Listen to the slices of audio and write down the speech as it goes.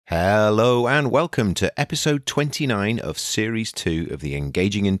Hello and welcome to episode 29 of Series 2 of the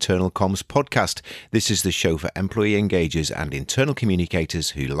Engaging Internal Comms podcast. This is the show for employee engagers and internal communicators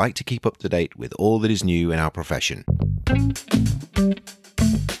who like to keep up to date with all that is new in our profession.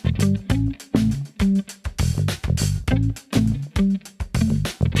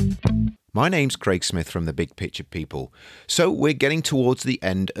 My name's Craig Smith from The Big Picture People. So we're getting towards the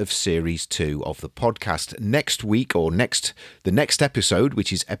end of Series 2 of the podcast. Next week, the next episode,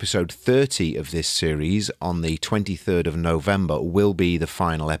 which is episode 30 of this series on the 23rd of November, will be the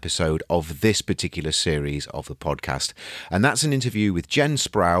final episode of this particular series of the podcast. And that's an interview with Jen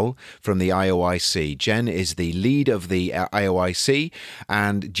Sproul from the IOIC. Jen is the lead of the IOIC,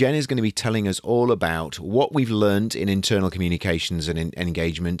 and Jen is going to be telling us all about what we've learned in internal communications and in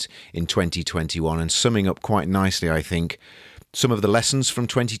engagement in 2021, and summing up quite nicely, I think, some of the lessons from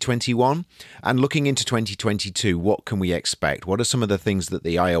 2021 and looking into 2022. What can we expect? What are some of the things that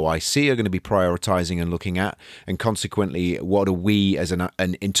the IOIC are going to be prioritizing and looking at? And consequently, what are we as an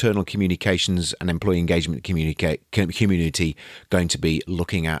internal communications and employee engagement community going to be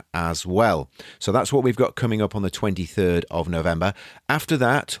looking at as well? So that's what we've got coming up on the 23rd of November. After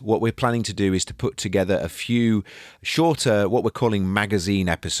that, what we're planning to do is to put together a few shorter, what we're calling magazine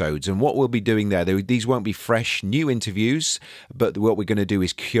episodes. And what we'll be doing there, these won't be fresh, new interviews, but what we're going to do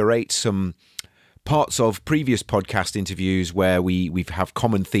is curate some parts of previous podcast interviews where we have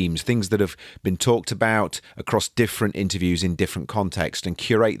common themes, things that have been talked about across different interviews in different contexts, and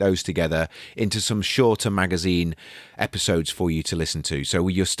curate those together into some shorter magazine episodes for you to listen to. So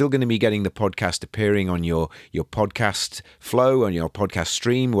you're still going to be getting the podcast appearing on your podcast flow, on your podcast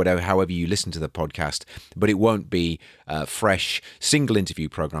stream, however you listen to the podcast, but it won't be fresh single interview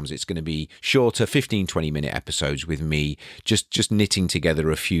programs. It's going to be shorter 15-20 minute episodes with me just knitting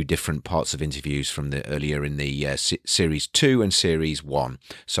together a few different parts of interviews from the earlier in the series 2 and series 1.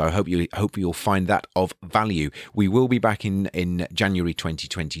 So I hope you'll find that of value. We will be back in January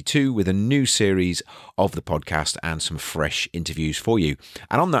 2022 with a new series of the podcast and some fresh interviews for you.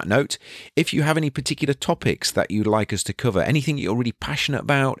 And on that note, if you have any particular topics that you'd like us to cover, anything you're really passionate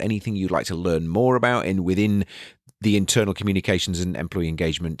about, anything you'd like to learn more about within the internal communications and employee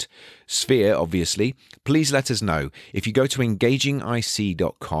engagement sphere, obviously, please let us know. If you go to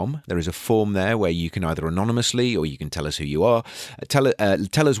engagingic.com, there is a form there where you can either anonymously, or you can tell us who you are, tell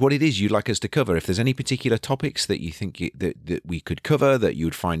us what it is you'd like us to cover. If there's any particular topics that you think that we could cover that you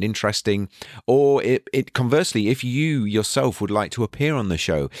would find interesting, or conversely, if you yourself would like to appear on the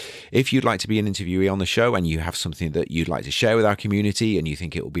show, if you'd like to be an interviewee on the show and you have something that you'd like to share with our community and you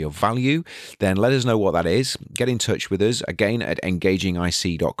think it will be of value, then let us know what that is. Get in touch with us again at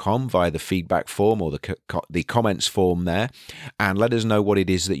engagingic.com via the feedback form or the comments form there, and let us know what it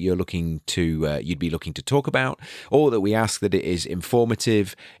is that you'd be looking to talk about, or that we ask that it is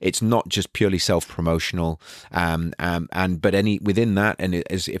informative. It's not just purely self-promotional, but within that, and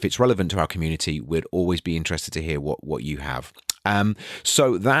if it's relevant to our community, we'd always be interested to hear what you have.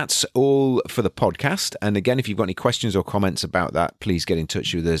 So that's all for the podcast. And again, if you've got any questions or comments about that, please get in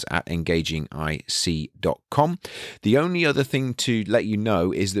touch with us at engagingic.com. The only other thing to let you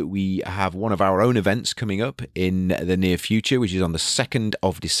know is that we have one of our own events coming up in the near future, which is on the 2nd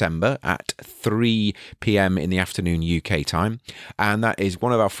of December at 3 p.m. in the afternoon UK time. And that is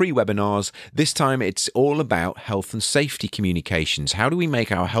one of our free webinars. This time it's all about health and safety communications. How do we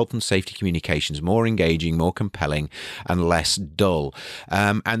make our health and safety communications more engaging, more compelling, and less dull?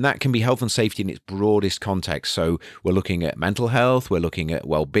 And that can be health and safety in its broadest context. So we're looking at mental health, we're looking at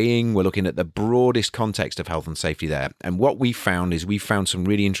well-being, we're looking at the broadest context of health and safety there. And what we found is some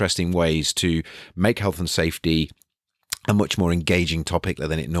really interesting ways to make health and safety a much more engaging topic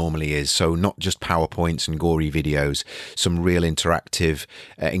than it normally is. So not just PowerPoints and gory videos, some real interactive,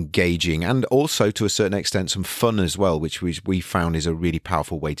 engaging, and also to a certain extent some fun as well, which we found is a really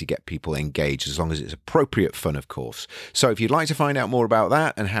powerful way to get people engaged, as long as it's appropriate fun, of course. So if you'd like to find out more about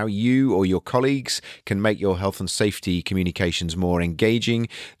that and how you or your colleagues can make your health and safety communications more engaging,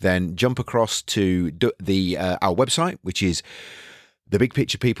 then jump across to our website, which is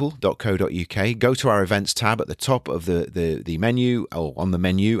thebigpicturepeople.co.uk. Go to our events tab at the top of the menu, or on the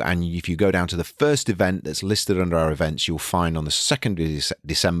menu, and if you go down to the first event that's listed under our events, you'll find on the 2nd of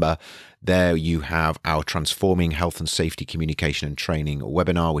December There you have our Transforming Health and Safety Communication and Training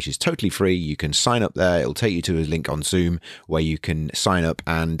webinar, which is totally free. You can sign up there. It'll take you to a link on Zoom where you can sign up,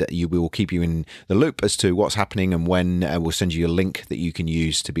 and we will keep you in the loop as to what's happening and when. We'll send you a link that you can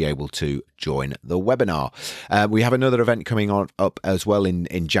use to be able to join the webinar. We have another event coming up as well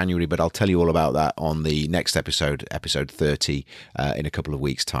in January, but I'll tell you all about that on the next episode 30, in a couple of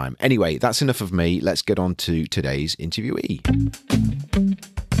weeks' time. Anyway, that's enough of me. Let's get on to today's interviewee.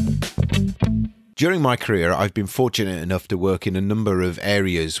 During my career, I've been fortunate enough to work in a number of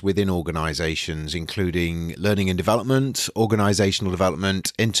areas within organizations, including learning and development, organizational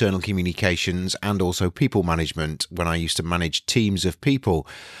development, internal communications, and also people management when I used to manage teams of people.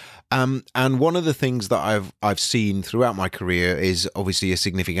 And one of the things that I've seen throughout my career is obviously a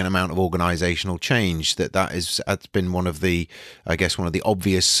significant amount of organizational change. That's been one of the, I guess, one of the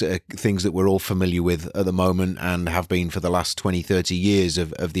obvious things that we're all familiar with at the moment and have been for the last 20, 30 years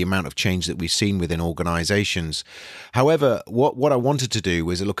of the amount of change that we've seen within organizations. However, what I wanted to do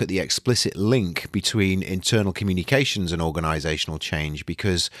was look at the explicit link between internal communications and organizational change,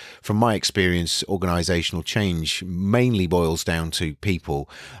 because from my experience, organizational change mainly boils down to people.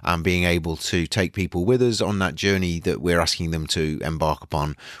 Being able to take people with us on that journey that we're asking them to embark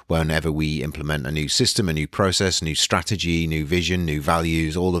upon whenever we implement a new system, a new process, new strategy, new vision, new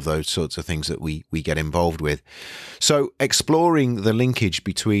values, all of those sorts of things that we get involved with. So exploring the linkage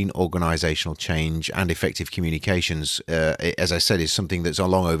between organizational change and effective communications, as I said, is something that's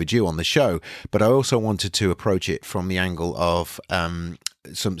long overdue on the show, but I also wanted to approach it from the angle of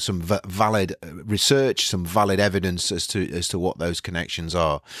some valid research, some valid evidence as to what those connections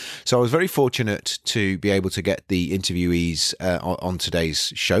are. So I was very fortunate to be able to get the interviewees on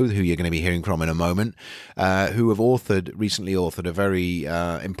today's show, who you're going to be hearing from in a moment, who have recently authored a very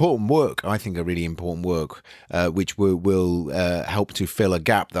important work, I think a really important work, which will help to fill a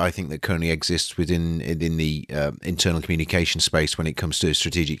gap that I think that currently exists within the internal communication space when it comes to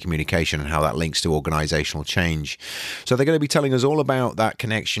strategic communication and how that links to organizational change. So they're going to be telling us all about that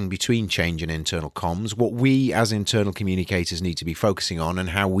connection between change and internal comms, what we as internal communicators need to be focusing on, and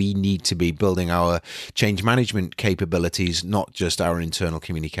how we need to be building our change management capabilities, not just our internal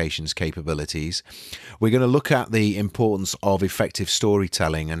communications capabilities. We're going to look at the importance of effective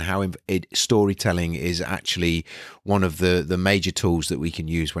storytelling and how storytelling is actually one of the major tools that we can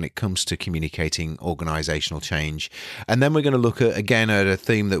use when it comes to communicating organizational change. And then we're going to look at, again, at a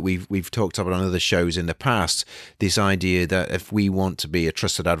theme that we've talked about on other shows in the past, this idea that if we want to be a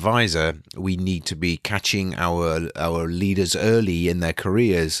trusted advisor, we need to be catching our leaders early in their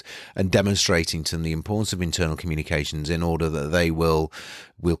careers and demonstrating to them the importance of internal communications in order that they will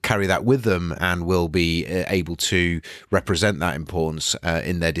carry that with them and will be able to represent that importance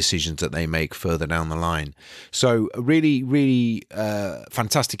in their decisions that they make further down the line. So a really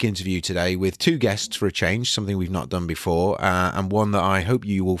fantastic interview today with two guests for a change, something we've not done before, and one that I hope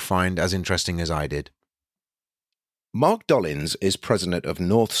you will find as interesting as I did. Mark Dollins is president of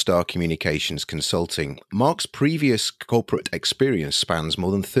North Star Communications Consulting. Mark's previous corporate experience spans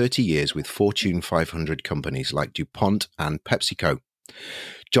more than 30 years with Fortune 500 companies like DuPont and PepsiCo.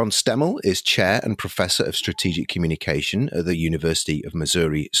 John Stemmel is chair and professor of strategic communication at the University of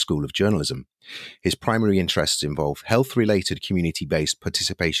Missouri School of Journalism. His primary interests involve health-related community-based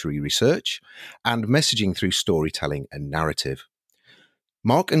participatory research and messaging through storytelling and narrative.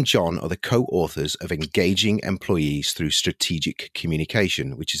 Mark and John are the co-authors of Engaging Employees Through Strategic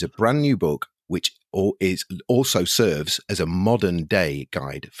Communication, which is a brand new book which also serves as a modern-day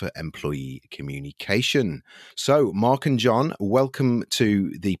guide for employee communication. So, Mark and John, welcome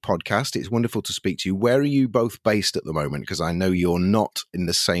to the podcast. It's wonderful to speak to you. Where are you both based at the moment? Because I know you're not in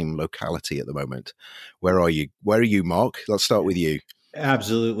the same locality at the moment. Where are you? Where are you, Mark? Let's start with you.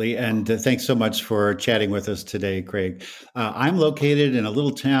 Absolutely. And thanks so much for chatting with us today, Craig. I'm located in a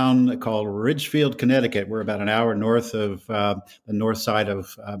little town called Ridgefield, Connecticut. We're about an hour north of the north side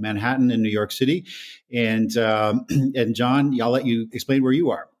of Manhattan in New York City. And John, I'll let you explain where you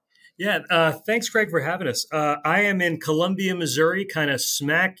are. Yeah, thanks, Craig, for having us. I am in Columbia, Missouri, kind of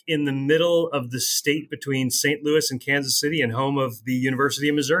smack in the middle of the state between St. Louis and Kansas City, and home of the University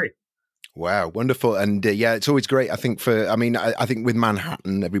of Missouri. Wow, wonderful. And yeah, it's always great. I think I think with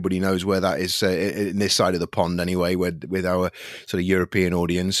Manhattan, everybody knows where that is in this side of the pond anyway, with our sort of European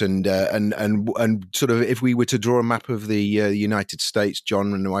audience. And sort of if we were to draw a map of the United States,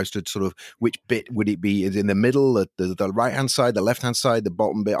 John and I was to sort of, which bit would it be? Is it in the middle, the right-hand side, the left-hand side, the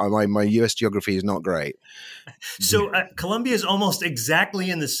bottom bit? My US geography is not great. So Columbia is almost exactly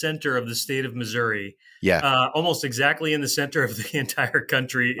in the center of the state of Missouri. Yeah, almost exactly in the center of the entire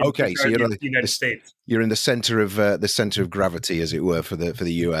country. Okay, so you're the United States. You're in the center of gravity, as it were, for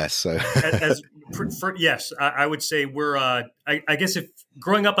the US. So yes, I would say we're. I guess if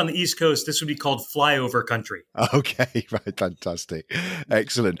growing up on the East Coast, this would be called flyover country. Okay, right, fantastic,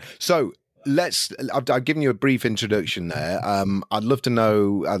 excellent. So I've given you a brief introduction there. I'd love to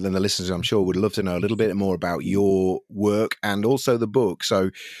know, and the listeners, I'm sure, would love to know a little bit more about your work and also the book. So,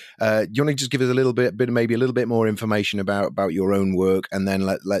 do you want to just give us a little bit, maybe a little bit more information about your own work, and then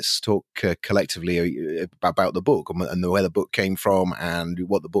let's talk collectively about the book and where the book came from and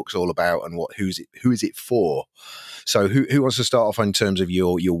what the book's all about and who is it for. So, who wants to start off in terms of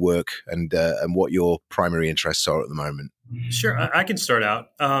your work and what your primary interests are at the moment? Sure, I can start out.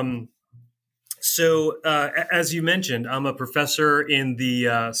 So, as you mentioned, I'm a professor in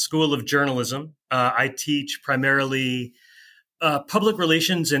the School of Journalism. I teach primarily public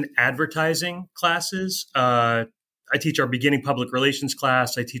relations and advertising classes. I teach our beginning public relations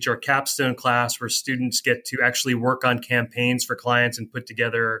class. I teach our capstone class where students get to actually work on campaigns for clients and put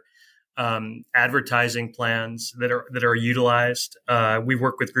together advertising plans that are utilized. We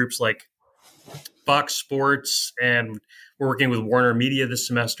work with groups like Fox Sports, and we're working with Warner Media this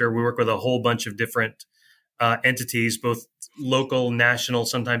semester. We work with a whole bunch of different entities, both local, national,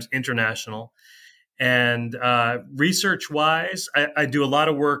 sometimes international. And research-wise, I do a lot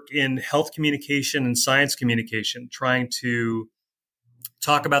of work in health communication and science communication, trying to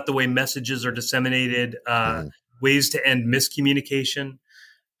talk about the way messages are disseminated, ways to end miscommunication,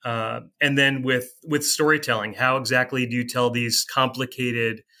 and then with storytelling. How exactly do you tell these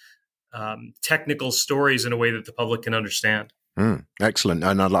complicated technical stories in a way that the public can understand? Excellent.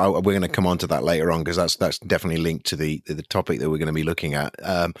 And we're going to come on to that later on, because that's definitely linked to the topic that we're going to be looking at.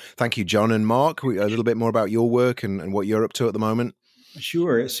 Thank you, John. And Mark, a little bit more about your work and what you're up to at the moment.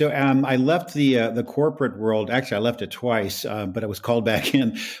 Sure. So I left the corporate world. Actually, I left it twice, but I was called back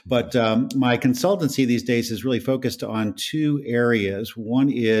in. But my consultancy these days is really focused on two areas. One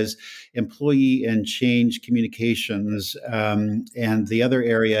is employee and change communications, and the other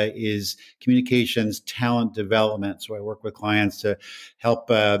area is communications talent development. So I work with clients to help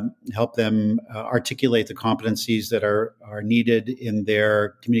them articulate the competencies that are needed in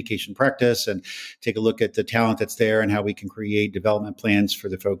their communication practice, and take a look at the talent that's there and how we can create development plans for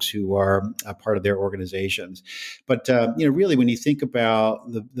the folks who are a part of their organizations. But really, when you think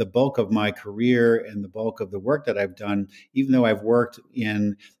about the bulk of my career and the bulk of the work that I've done, even though I've worked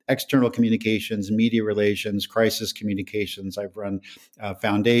in external communications, media relations, crisis communications, I've run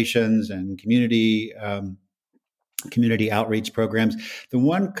foundations and community outreach programs. The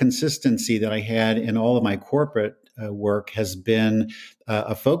one consistency that I had in all of my corporate work has been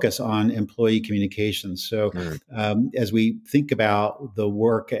a focus on employee communications. So as we think about the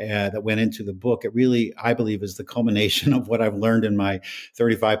work that went into the book, it really, I believe, is the culmination of what I've learned in my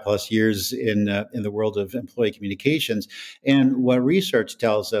 35 plus years in the world of employee communications, and what research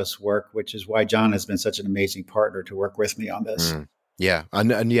tells us work, which is why John has been such an amazing partner to work with me on this. Yeah,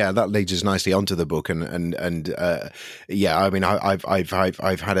 and yeah, that leads us nicely onto the book, and yeah, I mean,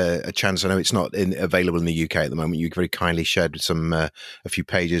 I've had a chance. I know it's not available in the UK at the moment. You very kindly shared a few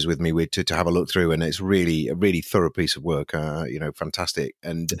pages with me to have a look through, and it's really a really thorough piece of work. Fantastic.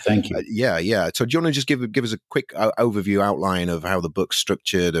 And thank you. Yeah. So do you want to just give us a quick overview outline of how the book's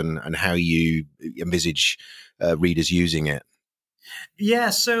structured and how you envisage readers using it?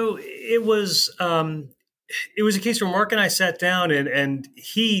 Yeah. So it was a case where Mark and I sat down, and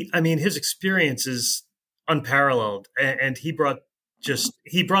his experience is unparalleled, and he brought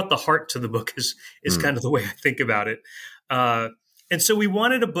the heart to the book is kind of the way I think about it. And so we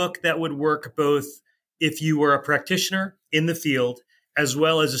wanted a book that would work both if you were a practitioner in the field as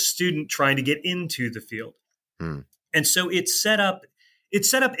well as a student trying to get into the field. And so it's set up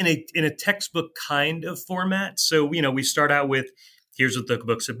in a textbook kind of format. So, we start out with, here's what the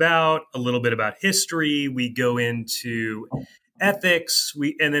book's about, a little bit about history. We go into ethics,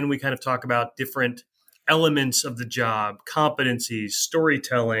 and then we kind of talk about different elements of the job, competencies,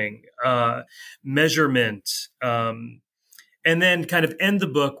 storytelling, measurement, and then kind of end the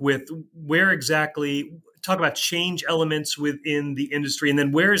book with where exactly, talk about change elements within the industry, and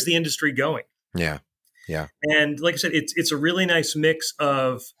then where is the industry going? Yeah. And like I said, it's a really nice mix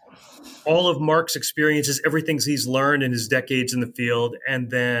of all of Mark's experiences, everything he's learned in his decades in the field,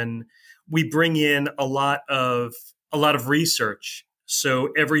 and then we bring in a lot of research. So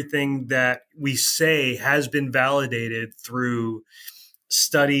everything that we say has been validated through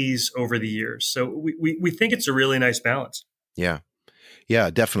studies over the years. So we think it's a really nice balance. Yeah,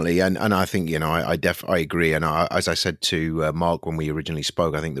 definitely, and I think I agree. And as I said to Mark when we originally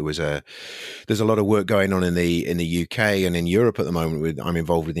spoke, I think there's a lot of work going on in the UK and in Europe at the moment. I'm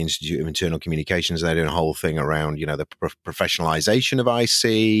involved with the Institute of Internal Communications, and they're doing a whole thing around the professionalization of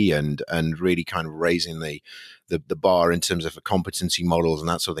IC and really kind of raising the the bar in terms of competency models and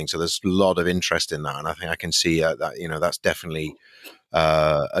that sort of thing. So there's a lot of interest in that, and I think I can see that that's definitely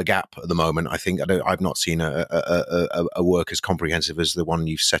a gap at the moment. I think I've not seen a work as comprehensive as the one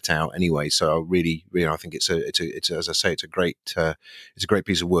you've set out anyway. So I really, I think it's as I say, it's a great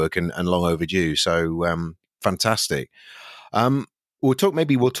piece of work and long overdue. So fantastic. We'll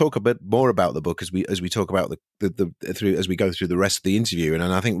talk a bit more about the book as we talk about as we go through the rest of the interview. And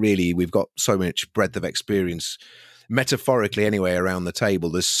I think really we've got so much breadth of experience, metaphorically anyway, around the table.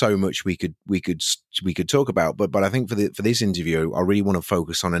 There's so much we could talk about. But I think for this interview, I really want to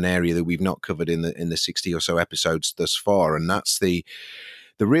focus on an area that we've not covered in the 60 or so episodes thus far, and that's the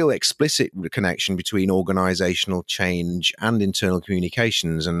real explicit connection between organizational change and internal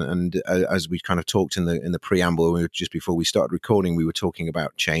communications. And as we kind of talked in the preamble, just before we started recording, we were talking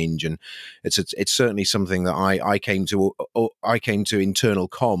about change, and it's certainly something that I came to internal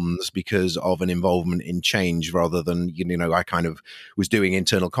comms because of an involvement in change, rather than I kind of was doing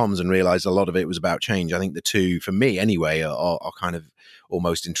internal comms and realized a lot of it was about change. I think the two, for me anyway, are kind of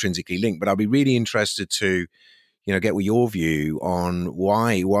almost intrinsically linked. But I'll be really interested to get your view on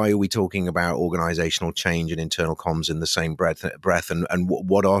why are we talking about organizational change and internal comms in the same breath, and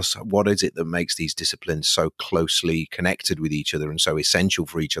what is it that makes these disciplines so closely connected with each other and so essential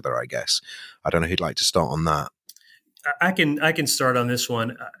for each other, I guess. I don't know who'd like to start on that. I can start on this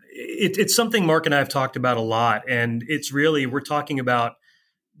one. It's something Mark and I have talked about a lot, and it's really, we're talking about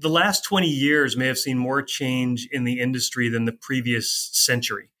the last 20 years may have seen more change in the industry than the previous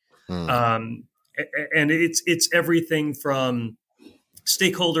century. And it's everything from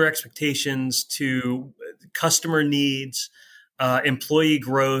stakeholder expectations to customer needs, employee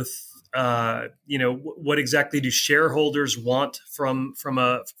growth. What exactly do shareholders want from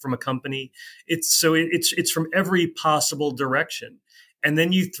a company? It's from every possible direction, and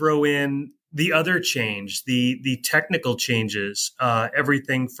then you throw in the other change, the technical changes,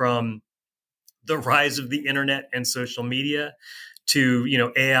 everything from the rise of the internet and social media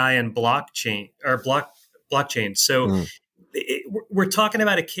to AI and blockchain. So we're talking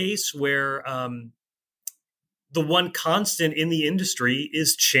about a case where the one constant in the industry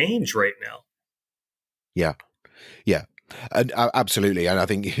is change right now. Yeah. And absolutely. And I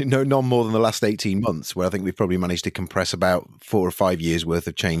think no more than the last 18 months, where I think we've probably managed to compress about 4 or 5 years worth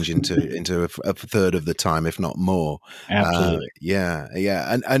of change into a third of the time, if not more. Absolutely. Yeah.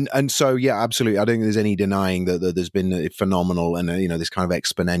 And so, yeah, absolutely. I don't think there's any denying that there's been a phenomenal and, this kind of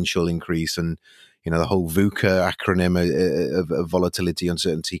exponential increase, and, the whole VUCA acronym of volatility,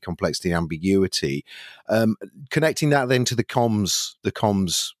 uncertainty, complexity, ambiguity, connecting that then to the comms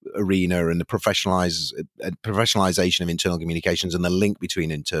arena and the professionalization of internal communications and the link between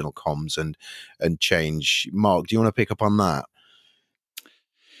internal comms and change. Mark, do you want to pick up on that?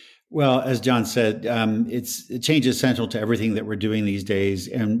 Well, as John said, change is central to everything that we're doing these days.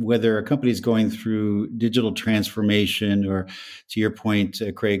 And whether a company is going through digital transformation or, to your point,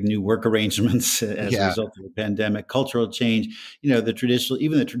 Craig, new work arrangements as a result of the pandemic, cultural change,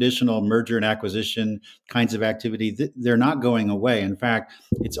 the traditional merger and acquisition kinds of activity, they're not going away. In fact,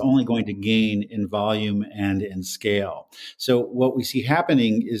 it's only going to gain in volume and in scale. So what we see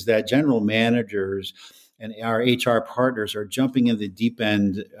happening is that general managers and our HR partners are jumping in the deep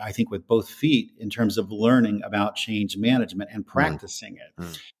end, I think, with both feet in terms of learning about change management and practicing it.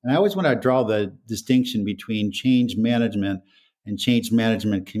 And I always want to draw the distinction between change management and change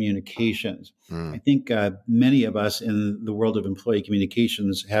management communications. I think many of us in the world of employee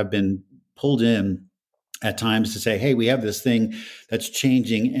communications have been pulled in at times to say, hey, we have this thing that's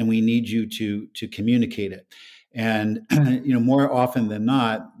changing and we need you to communicate it. And more often than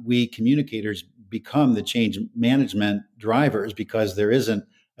not, we communicators become the change management drivers because there isn't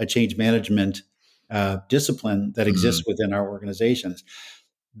a change management discipline that exists within our organizations.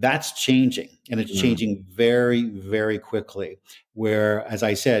 That's changing, and it's changing very, very quickly. Where, as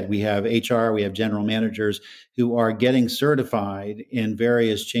I said, we have HR, we have general managers who are getting certified in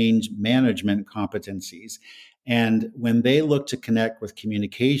various change management competencies. And when they look to connect with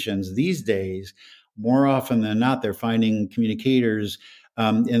communications these days, more often than not, they're finding communicators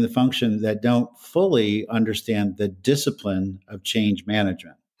in the function that don't fully understand the discipline of change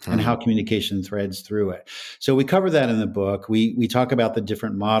management and how communication threads through it. So we cover that in the book. We talk about the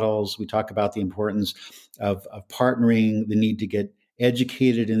different models. We talk about the importance of partnering, the need to get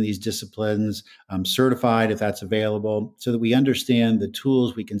educated in these disciplines, certified if that's available, so that we understand the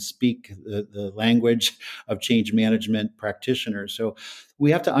tools, we can speak the language of change management practitioners. So we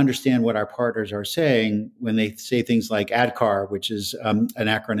have to understand what our partners are saying when they say things like ADKAR, which is an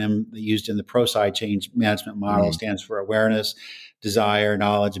acronym used in the ProSci change management model, stands for awareness, desire,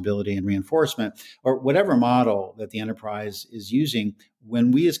 knowledge, ability, and reinforcement, or whatever model that the enterprise is using.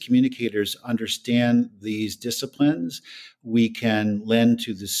 When we as communicators understand these disciplines, we can lend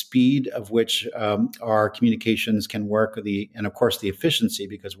to the speed of which our communications can work, and of course the efficiency,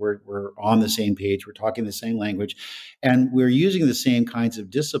 because we're on the same page, we're talking the same language, and we're using the same kinds of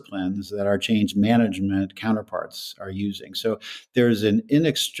disciplines that our change management counterparts are using. So there's an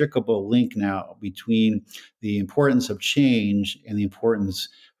inextricable link now between the importance of change and the importance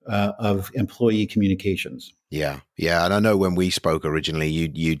of employee communications. Yeah, yeah, and I know when we spoke originally,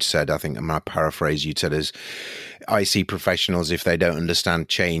 you'd said, I think, my paraphrase, you'd said, as I see professionals, if they don't understand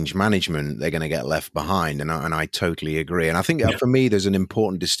change management, they're going to get left behind, and I totally agree. And I think for me, there's an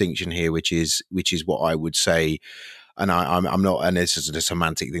important distinction here, which is what I would say. And I'm not, and this isn't a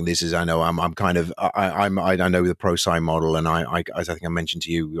semantic thing. This is, I know I'm kind of, I know the ProSci model, and I think I mentioned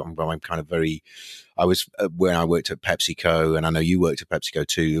to you, I'm kind of very, I was, when I worked at PepsiCo, and I know you worked at PepsiCo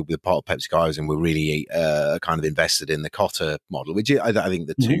too, the part of PepsiCo I was in, we're really kind of invested in the Kotter model, which I think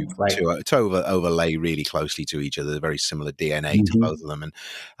the two overlay really closely to each other, very similar DNA to both of them.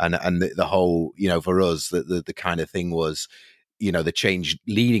 And the whole, for us, the kind of thing was, the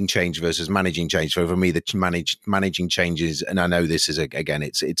leading change versus managing change. So for me, the managing changes, and I know this is again,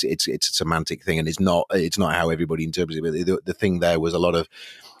 it's a semantic thing, and it's not how everybody interprets it. But the thing there was a lot of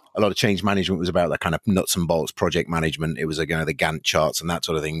change management was about that kind of nuts and bolts project management. It was the Gantt charts and that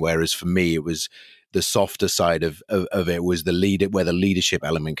sort of thing. Whereas for me, it was the softer side of it was where the leadership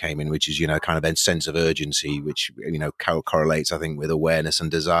element came in, which is, kind of then sense of urgency, which, correlates, I think, with awareness and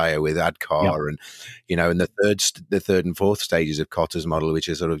desire with ADKAR and, and the third and fourth stages of Kotter's model, which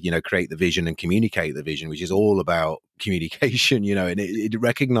is sort of, create the vision and communicate the vision, which is all about communication, and it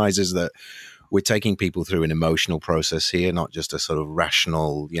recognizes that we're taking people through an emotional process here, not just a sort of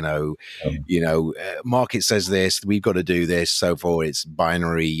rational, market says this, we've got to do this. So for it's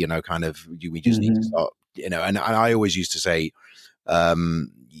binary, kind of, we just need to start, and I always used to say, I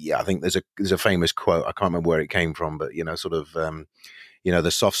think there's a famous quote. I can't remember where it came from, but, sort of,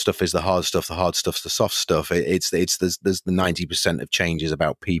 the soft stuff is the hard stuff. The hard stuff's the soft stuff. There's the 90% of change is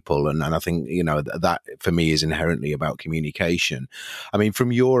about people. And I think, that for me is inherently about communication. I mean,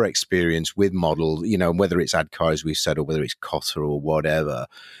 from your experience with model, whether it's ADKAR, as we've said, or whether it's Kotter or whatever,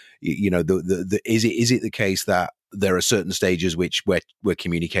 is it the case that there are certain stages where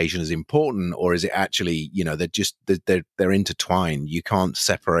communication is important, or is it actually, they're intertwined? You can't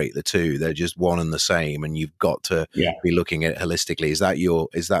separate the two. They're just one and the same, and you've got to be looking at it holistically. Is that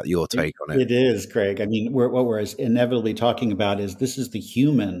your take on it? It is, Craig. I mean, what we're inevitably talking about is this is the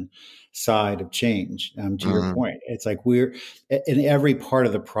human side of change. To your point, it's like we're in every part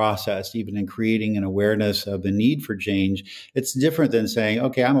of the process, even in creating an awareness of the need for change. It's different than saying,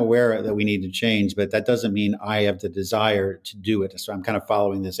 okay, I'm aware that we need to change, but that doesn't mean I have the desire to do it. So I'm kind of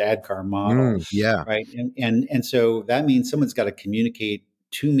following this ADKAR model. Right. And so that means someone's got to communicate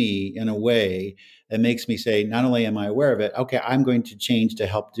to me in a way that makes me say, not only am I aware of it, okay, I'm going to change to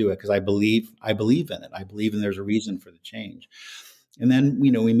help do it because I believe in it. I believe there's a reason for the change. And then,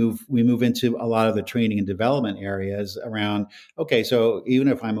 we move into a lot of the training and development areas around, okay, so even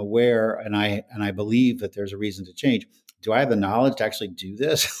if I'm aware and I believe that there's a reason to change, do I have the knowledge to actually do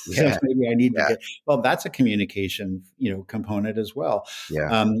this? So maybe I need to get, that's a communication, component as well.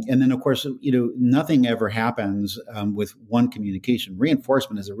 And then of course, nothing ever happens with one communication.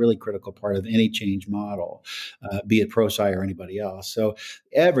 Reinforcement is a really critical part of any change model, be it ProSci or anybody else. So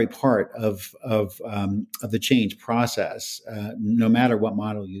every part of the change process, no matter what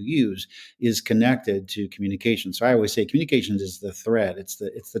model you use, is connected to communication. So I always say communications is the thread. It's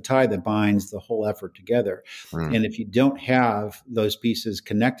the tie that binds the whole effort together. And if you don't have those pieces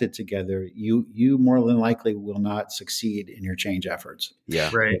connected together, you more than likely will not succeed in your change efforts.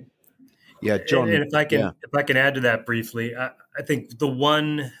 Right. John. And if I can add to that briefly, I think the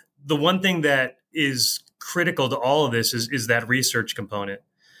one thing that is critical to all of this is that research component.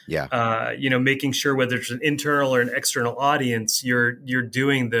 Making sure whether it's an internal or an external audience, you're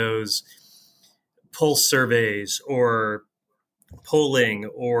doing those pulse surveys or polling,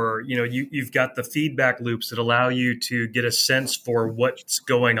 or you've got the feedback loops that allow you to get a sense for what's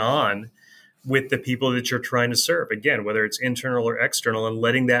going on with the people that you're trying to serve. Again, whether it's internal or external, and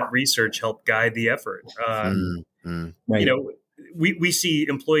letting that research help guide the effort. Right. We see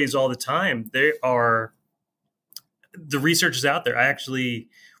employees all the time. The research is out there.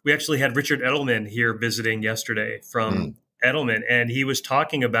 We actually had Richard Edelman here visiting yesterday from Edelman, and he was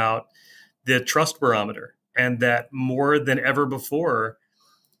talking about the trust barometer, and that more than ever before,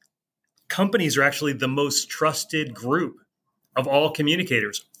 companies are actually the most trusted group of all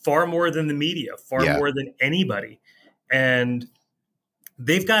communicators, far more than the media, far more than anybody. And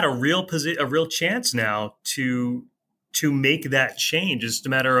they've got a real chance now to make that change. It's a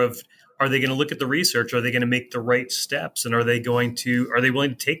matter of, are they going to look at the research? Are they going to make the right steps? And are they willing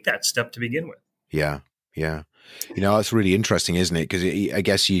to take that step to begin with? Yeah. Yeah. That's really interesting, isn't it? Because I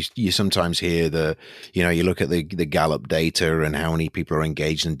guess you sometimes hear you look at the Gallup data and how many people are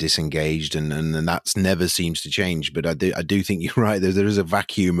engaged and disengaged, and that's never seems to change. But I do think you're right. There is a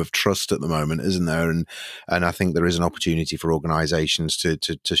vacuum of trust at the moment, isn't there? And I think there is an opportunity for organizations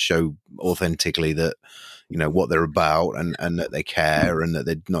to show authentically that, what they're about, and that they care, and that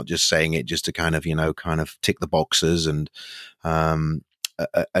they're not just saying it just to kind of tick the boxes and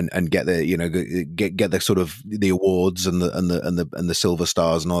get the get the sort of the awards and the silver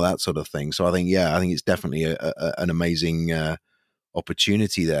stars and all that sort of thing. So I think it's definitely an amazing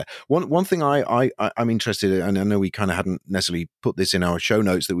opportunity there. One thing I'm interested in, and I know we kind of hadn't necessarily put this in our show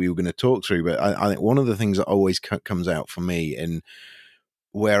notes that we were going to talk through, but I think one of the things that always comes out for me in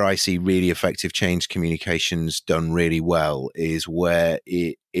where I see really effective change communications done really well is where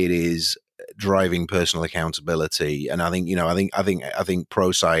it is driving personal accountability. And I think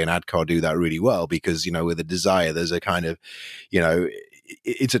ProSci and ADCAR do that really well, because, with a desire, there's a kind of,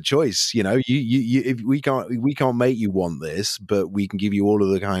 it's a choice. If we can't make you want this, but we can give you all of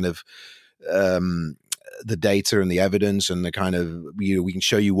the kind of the data and the evidence and the kind of, we can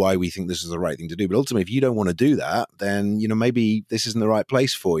show you why we think this is the right thing to do. But ultimately, if you don't want to do that, then, maybe this isn't the right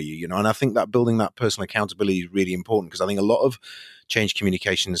place for you, and I think that building that personal accountability is really important, because I think a lot of change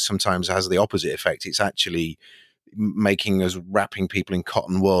communications sometimes has the opposite effect. It's actually making us wrapping people in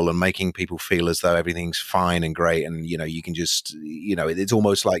cotton wool and making people feel as though everything's fine and great, and you can just it's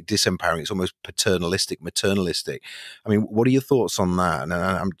almost like disempowering. It's almost maternalistic. I mean, what are your thoughts on that? And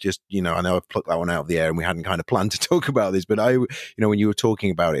I'm just I know I've plucked that one out of the air and we hadn't kind of planned to talk about this, but when you were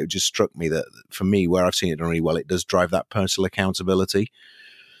talking about it, it just struck me that for me, where I've seen it done really well, it does drive that personal accountability.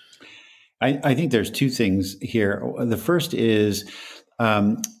 I think there's two things here. The first is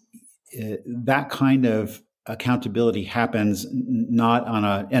that kind of accountability happens not on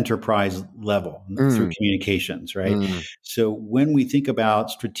an enterprise level through communications, right? So when we think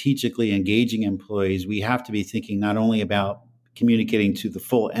about strategically engaging employees, we have to be thinking not only about communicating to the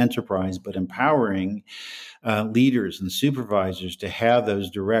full enterprise, but empowering leaders and supervisors to have those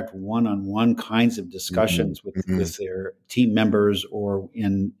direct one-on-one kinds of discussions with their team members or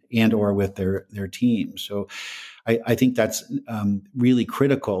with their team. So I think that's really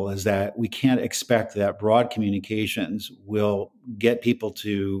critical, is that we can't expect that broad communications will get people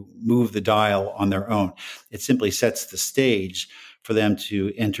to move the dial on their own. It simply sets the stage for them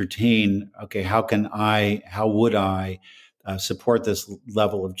to entertain, okay, how would I support this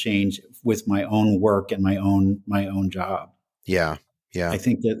level of change with my own work and my own job? Yeah. I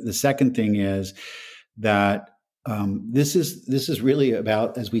think that the second thing is that this is really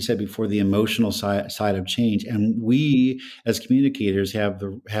about, as we said before, the emotional side of change, and we as communicators have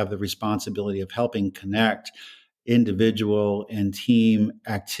the responsibility of helping connect individual and team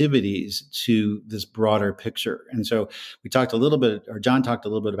activities to this broader picture. And so John talked a little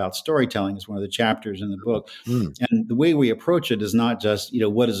bit about storytelling as one of the chapters in the book. And the way we approach it is not just,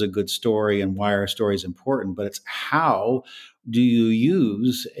 what is a good story and why are stories important, but it's how do you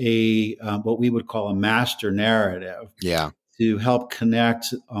use what we would call a master narrative to help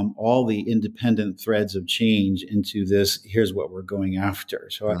connect all the independent threads of change into this, here's what we're going after.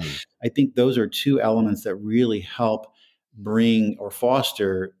 So I think those are two elements that really help bring or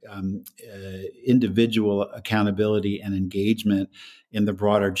foster individual accountability and engagement in the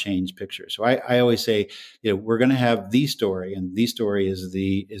broader change picture. So I always say, we're going to have the story, and the story is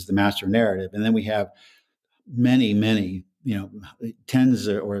the master narrative. And then we have many, tens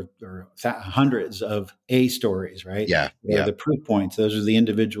or hundreds of A stories, right? The proof points. Those are the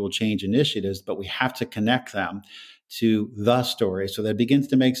individual change initiatives, but we have to connect them to the story so that it begins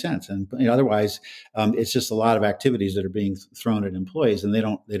to make sense. And otherwise, it's just a lot of activities that are being thrown at employees, and they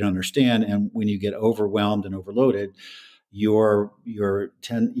don't understand. And when you get overwhelmed and overloaded, you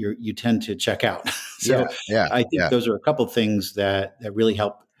tend to check out. So I think those are a couple of things that really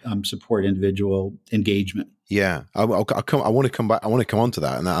help support individual engagement. Yeah, I want to come back. I want to come on to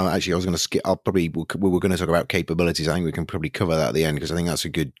that. And I was going to skip. We were going to talk about capabilities. I think we can probably cover that at the end, because I think that's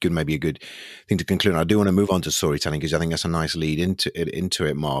maybe a good thing to conclude. And I do want to move on to storytelling, because I think that's a nice lead into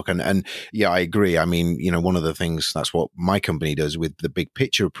it, Mark. And yeah, I agree. I mean, one of the things, that's what my company does with the big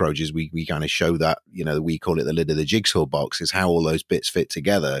picture approach, is we kind of show that, we call it the lid of the jigsaw box, is how all those bits fit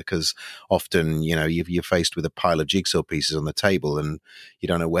together. Because often, you're faced with a pile of jigsaw pieces on the table, and you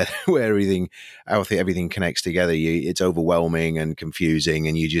don't know where everything connects mixed together, it's overwhelming and confusing,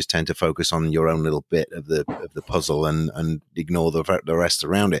 and you just tend to focus on your own little bit of the puzzle and ignore the rest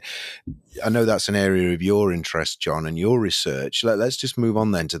around it. I know that's an area of your interest, John, and your research. Let's just move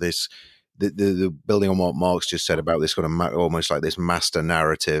on then to this. The building on what Mark's just said about this kind of almost like this master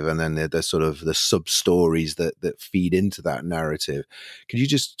narrative, and then the sort of the sub stories that feed into that narrative. Could you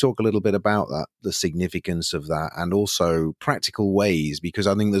just talk a little bit about that, the significance of that, and also practical ways? Because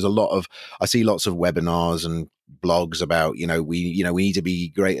I think I see lots of webinars and blogs about we need to be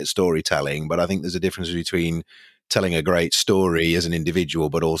great at storytelling, but I think there's a difference between telling a great story as an individual,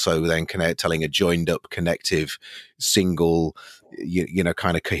 but also then telling a joined up, connective, single,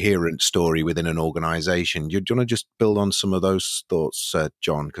 kind of coherent story within an organization. Do you want to just build on some of those thoughts,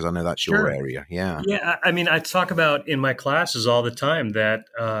 John? Because I know that's your area. Yeah. Yeah. I mean, I talk about in my classes all the time that,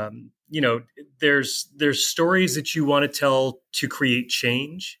 there's stories that you want to tell to create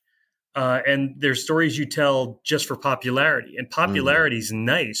change. And there's stories you tell just for popularity, and popularity is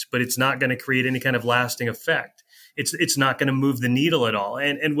nice, but it's not going to create any kind of lasting effect. It's not going to move the needle at all.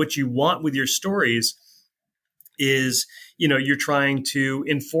 And what you want with your stories is, you're trying to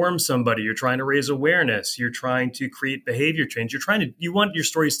inform somebody, you're trying to raise awareness, you're trying to create behavior change. You want your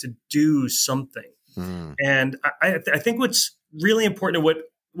stories to do something. And I think what's really important,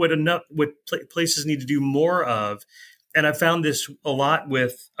 and what places need to do more of, and I found this a lot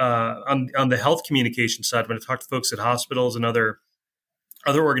with on the health communication side when I talk to folks at hospitals and other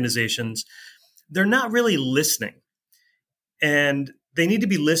organizations, they're not really listening. And they need to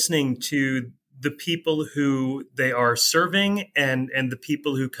be listening to the people who they are serving and the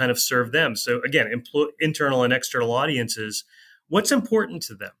people who kind of serve them. So again, internal and external audiences, what's important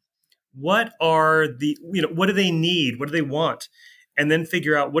to them? What are what do they need? What do they want? And then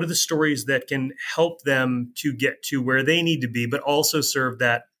figure out what are the stories that can help them to get to where they need to be, but also serve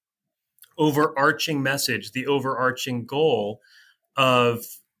that overarching message, the overarching goal of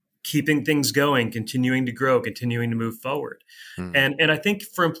keeping things going, continuing to grow, continuing to move forward. And I think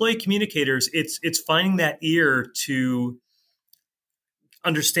for employee communicators, it's finding that ear to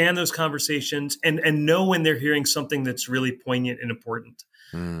understand those conversations and know when they're hearing something that's really poignant and important.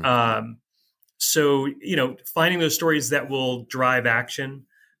 So, finding those stories that will drive action.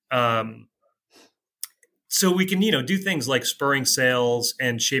 So we can, do things like spurring sales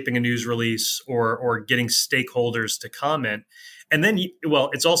and shaping a news release or getting stakeholders to comment. And then,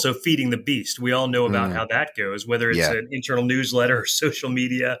 it's also feeding the beast. We all know about how that goes, whether it's an internal newsletter or social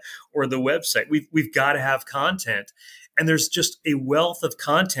media or the website. We've got to have content. And there's just a wealth of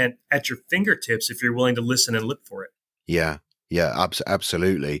content at your fingertips if you're willing to listen and look for it. Yeah. Yeah,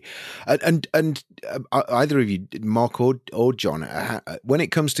 absolutely. And either of you, Mark or John, when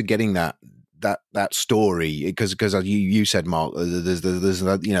it comes to getting that story, because you said, Mark, there's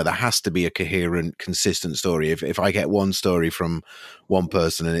there has to be a coherent, consistent story. If I get one story from one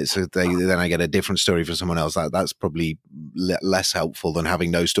person and then I get a different story from someone else, that's probably less helpful than having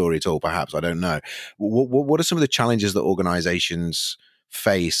no story at all. Perhaps, I don't know. What are some of the challenges that organizations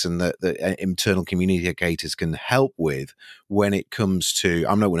face and that internal communicators can help with when it comes to,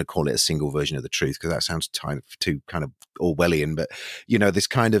 I'm not going to call it a single version of the truth because that sounds too kind of Orwellian, but this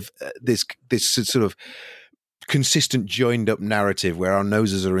kind of this sort of consistent joined up narrative where our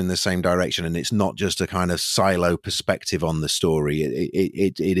noses are in the same direction and it's not just a kind of silo perspective on the story.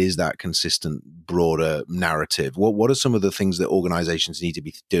 It is that consistent broader narrative. What are some of the things that organizations need to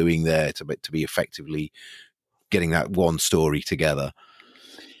be doing there to be effectively getting that one story together?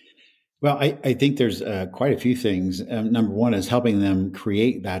 Well, I think there's quite a few things. Number one is helping them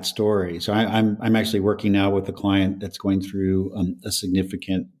create that story. So I'm actually working now with a client that's going through a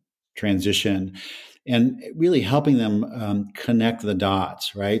significant transition, and really helping them connect the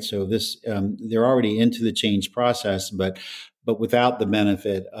dots. Right. So they're already into the change process, but without the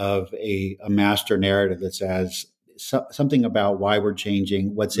benefit of a master narrative that says something about why we're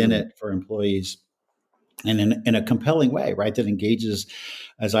changing, what's in it for employees. And in a compelling way, right, that engages,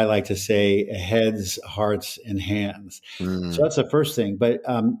 as I like to say, heads, hearts, and hands. So that's the first thing. But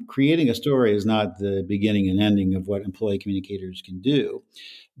creating a story is not the beginning and ending of what employee communicators can do.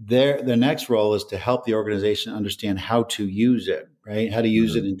 The next role is to help the organization understand how to use it, right? How to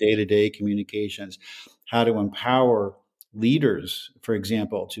use it in day-to-day communications, how to empower leaders, for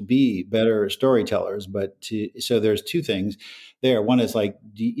example, to be better storytellers. So there's two things there. One is like,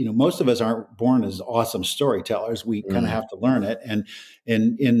 most of us aren't born as awesome storytellers. We kind of have to learn it. And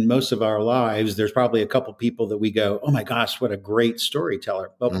in most of our lives, there's probably a couple people that we go, oh my gosh, what a great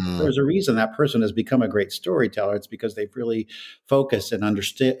storyteller. But there's a reason that person has become a great storyteller. It's because they've really focused and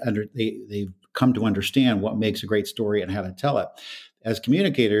understood, they've come to understand what makes a great story and how to tell it. As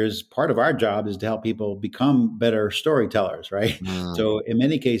communicators, part of our job is to help people become better storytellers, right? Mm, So in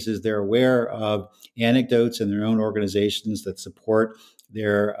many cases, they're aware of anecdotes in their own organizations that support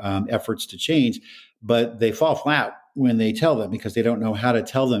their efforts to change, but they fall flat when they tell them because they don't know how to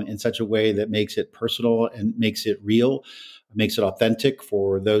tell them in such a way that makes it personal and makes it real, makes it authentic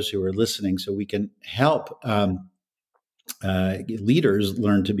for those who are listening. So we can help leaders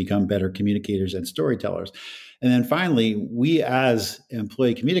learn to become better communicators and storytellers. And then finally, we as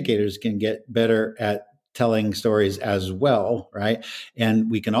employee communicators can get better at telling stories as well, right?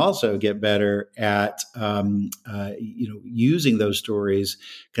 And we can also get better at using those stories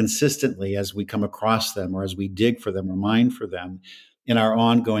consistently as we come across them, or as we dig for them or mine for them in our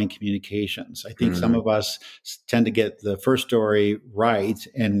ongoing communications. I think some mm, of us tend to get the first story right,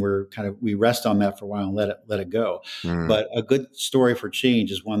 and we rest on that for a while and let it go. mm. But a good story for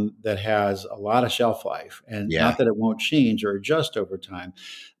change is one that has a lot of shelf life, and Yeah. not that it won't change or adjust over time,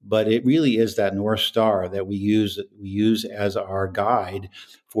 but it really is that North Star that we use as our guide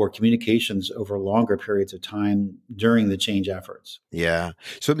for communications over longer periods of time during the change efforts. Yeah.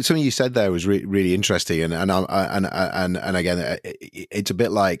 So something you said there was really interesting, and again, it's a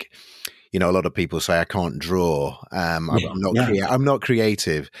bit like, a lot of people say I can't draw. Yeah, yeah, I'm not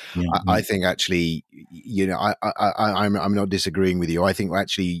creative. yeah, I think actually, I'm not disagreeing with you. I think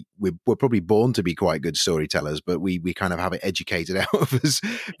actually we're probably born to be quite good storytellers, but we kind of have it educated out of us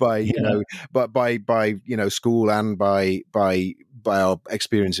by yeah, but by school and by our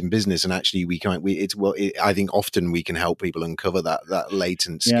experience in business. And actually I think often we can help people uncover that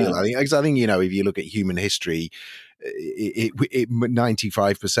latent skill. yeah. I think if you look at human history,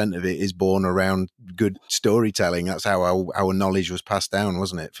 95% of it is born around good storytelling. That's how our knowledge was passed down,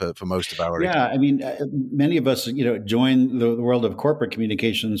 wasn't it, for most of our Yeah, I mean, many of us, join the world of corporate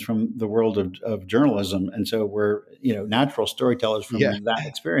communications from the world of journalism, and so we're, natural storytellers yeah, from that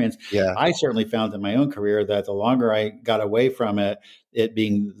experience. yeah, I certainly found in my own career that the longer I got away from it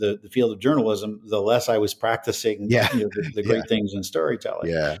being the field of journalism, the less I was practicing, yeah, the yeah, great things in storytelling.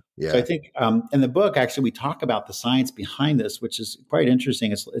 yeah, So I yeah. think in the book, actually, we talk about the science behind this, which is quite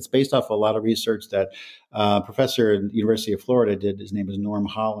interesting. It's based off a lot of research that a professor at the University of Florida did. His name is Norm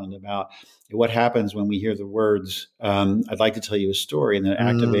Holland, about what happens when we hear the words, I'd like to tell you a story, and then it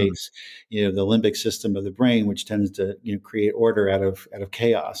Mm, activates, the limbic system of the brain, which tends to, create order out of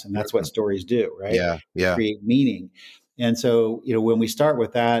chaos. And that's what stories do, right? yeah, They yeah, create meaning. And so, when we start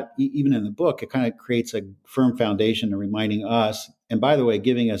with that, even in the book, it kind of creates a firm foundation of reminding us, and by the way,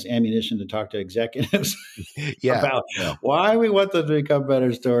 giving us ammunition to talk to executives yeah, about yeah, why we want them to become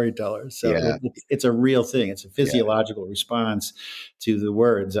better storytellers. So yeah. it's a real thing. It's a Yeah. physiological response to the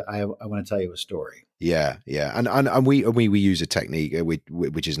words. I want to tell you a story. Yeah, yeah, and we use a technique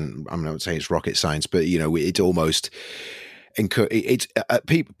which isn't, I'm not saying it's rocket science, but it's almost it's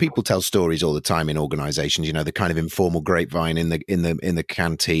people tell stories all the time in organizations. The kind of informal grapevine in the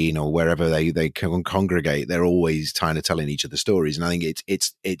canteen or wherever they congregate. They're always kind of telling each other stories, and I think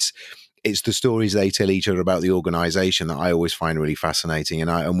it's the stories they tell each other about the organization that I always find really fascinating.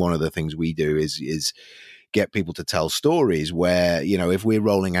 And one of the things we do is get people to tell stories where, if we're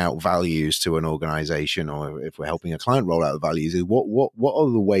rolling out values to an organization, or if we're helping a client roll out the values, is what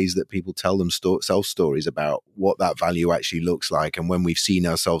are the ways that people tell themselves stories about what that value actually looks like, and when we've seen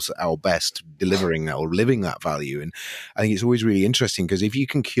ourselves at our best delivering that or living that value. And I think it's always really interesting, because if you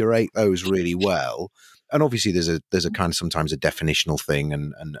can curate those really well, and obviously there's a kind of sometimes a definitional thing,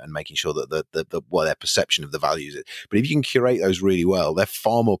 and making sure that the what their perception of the values is. But if you can curate those really well, they're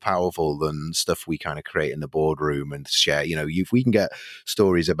far more powerful than stuff we kind of create in the boardroom and share. If we can get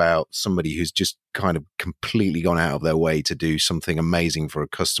stories about somebody who's just kind of completely gone out of their way to do something amazing for a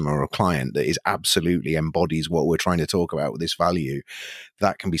customer or a client that is absolutely embodies what we're trying to talk about with this value,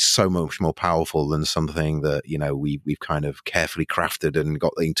 that can be so much more powerful than something that we've kind of carefully crafted and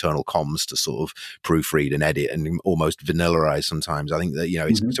got the internal comms to sort of proofread and edit and almost vanillarize sometimes. I think that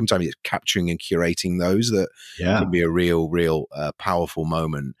it's Mhm. sometimes it's capturing and curating those that Yeah. can be a real powerful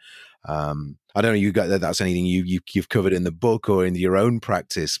moment. I don't know you got that's anything you've covered in the book or in your own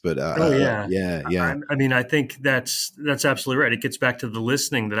practice, but Oh yeah. yeah. I mean, I think that's absolutely right. It gets back to the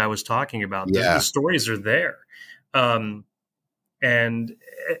listening that I was talking about. The Yeah. stories are there, um, and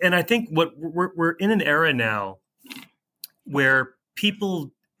I think what we're in an era now where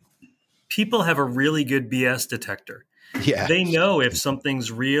people have a really good BS detector. Yeah. They know if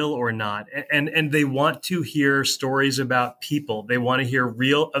something's real or not, and they want to hear stories about people. They want to hear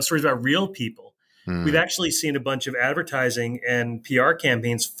real stories about real people. We've Mm, actually seen a bunch of advertising and PR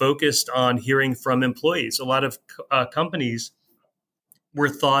campaigns focused on hearing from employees. A lot of companies were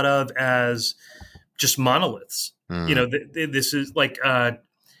thought of as just monoliths. This is like, I'm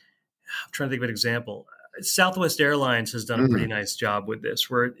trying to think of an example. Southwest Airlines has done a pretty nice job with this,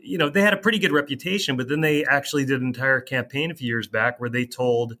 where, they had a pretty good reputation, but then they actually did an entire campaign a few years back where they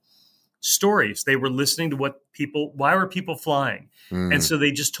told stories. They were listening to why were people flying? And so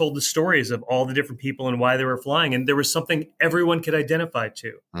they just told the stories of all the different people and why they were flying. And there was something everyone could identify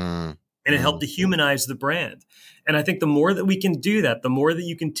to. And it helped to humanize the brand. And I think the more that we can do that, the more that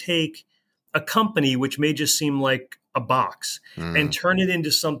you can take a company, which may just seem like a box, and turn it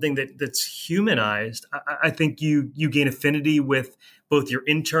into something that's humanized, I think you gain affinity with both your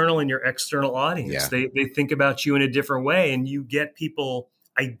internal and your external audience. Yeah. They think about you in a different way, and you get people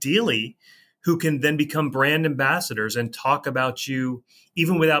ideally who can then become brand ambassadors and talk about you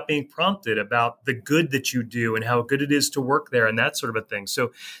even without being prompted, about the good that you do and how good it is to work there and that sort of a thing.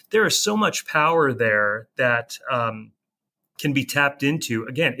 So there is so much power there that can be tapped into,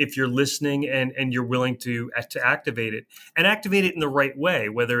 again, if you're listening and you're willing to activate it, and activate it in the right way,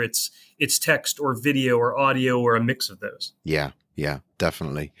 whether it's text or video or audio or a mix of those. Yeah,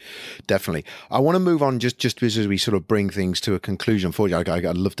 definitely. I want to move on just as we sort of bring things to a conclusion. For you, I'd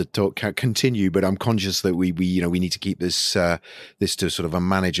love to continue, but I'm conscious that we need to keep this to sort of a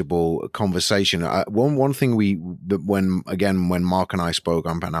manageable conversation. One thing when Mark and I spoke,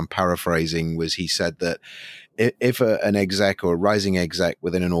 and I'm paraphrasing, was he said that if an exec or a rising exec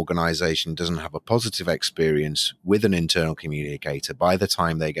within an organization doesn't have a positive experience with an internal communicator, by the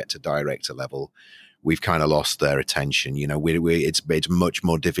time they get to director level, we've kind of lost their attention. It's much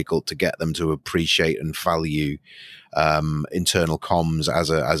more difficult to get them to appreciate and value internal comms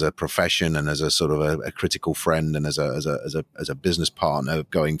as a profession and as a sort of a critical friend and as a business partner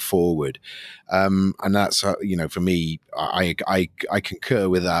going forward. And that's for me, I concur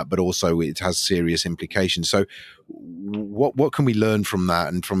with that, but also it has serious implications. So what can we learn from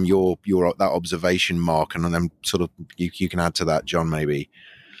that and from your that observation, Mark, and then sort of you can add to that, John, maybe.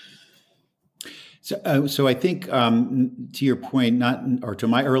 So I think to your point, to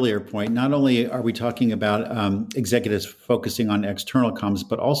my earlier point, not only are we talking about executives focusing on external comms,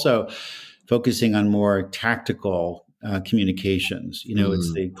 but also focusing on more tactical communications.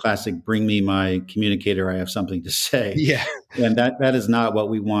 It's the classic "bring me my communicator, I have something to say." Yeah, and that is not what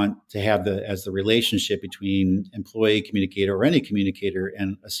we want to have as the relationship between employee communicator or any communicator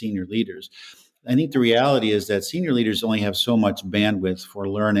and a senior leaders. I think the reality is that senior leaders only have so much bandwidth for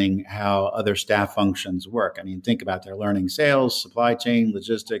learning how other staff functions work. I mean, think about they're learning sales, supply chain,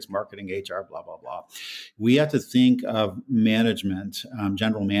 logistics, marketing, HR, blah, blah, blah. We have to think of management,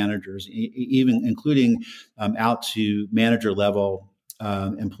 general managers, even including out to manager level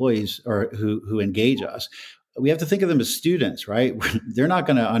employees or who engage us. We have to think of them as students, right? They're not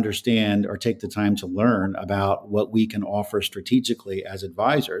going to understand or take the time to learn about what we can offer strategically as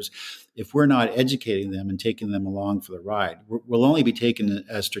advisors if we're not educating them and taking them along for the ride. We'll only be taken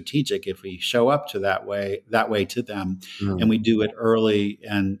as strategic if we show up to that way to them, and we do it early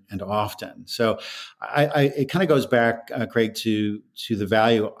and often. So it kind of goes back, Craig, to the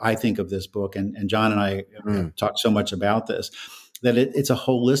value, I think, of this book. And John and I have talked so much about this, that it's a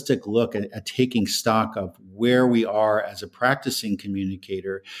holistic look at taking stock of where we are as a practicing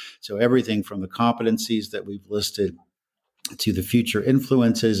communicator. So everything from the competencies that we've listed to the future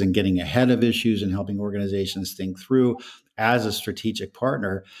influences and getting ahead of issues and helping organizations think through as a strategic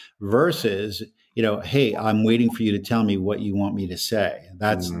partner versus, hey, I'm waiting for you to tell me what you want me to say.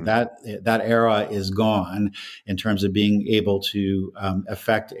 That era is gone in terms of being able to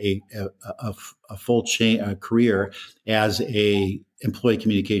affect a full chain career as a employee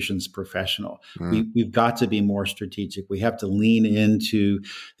communications professional. We've got to be more strategic. We have to lean into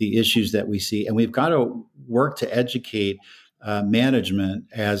the issues that we see, and we've got to work to educate management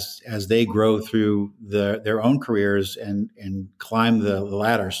as they grow through their own careers and climb the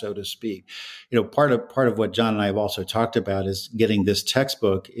ladder, so to speak. Part of what John and I have also talked about is getting this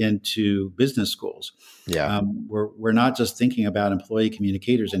textbook into business schools. Yeah, we're not just thinking about employee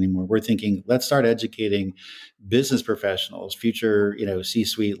communicators anymore. We're thinking, let's start educating business professionals, future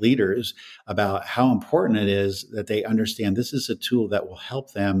C-suite leaders about how important it is that they understand this is a tool that will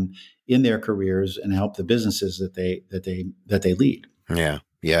help them in their careers and help the businesses that they lead.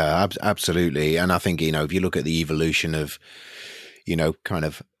 Yeah, absolutely. And I think if you look at the evolution of kind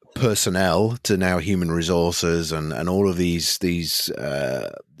of personnel to now human resources and all of these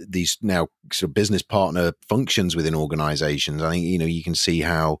now sort of business partner functions within organizations. I think, you can see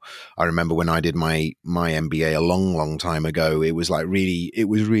how, I remember when I did my MBA a long time ago, it was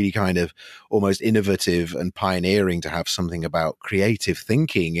really kind of almost innovative and pioneering to have something about creative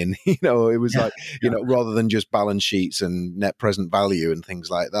thinking. And, it was rather than just balance sheets and net present value and things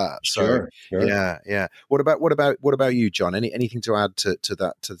like that. Sure. Yeah. What about you, John? Anything to add to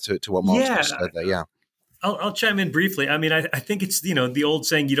that, to what Mark's just said there? Yeah. I'll chime in briefly. I mean, I think it's, the old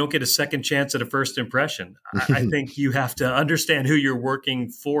saying, you don't get a second chance at a first impression. I think you have to understand who you're working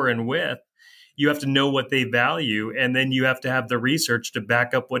for and with. You have to know what they value, and then you have to have the research to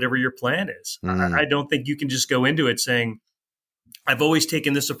back up whatever your plan is. I don't think you can just go into it saying, I've always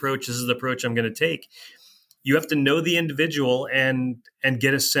taken this approach. This is the approach I'm going to take. You have to know the individual and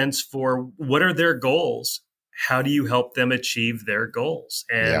get a sense for what are their goals. How do you help them achieve their goals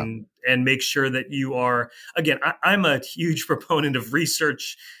and make sure that you are, again, I'm a huge proponent of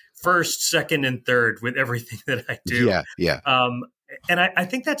research first, second, and third with everything that I do. Yeah. And I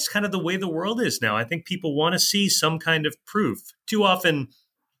think that's kind of the way the world is now. I think people want to see some kind of proof. Too often,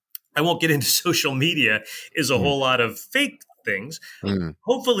 I won't get into social media, is a whole lot of fake things.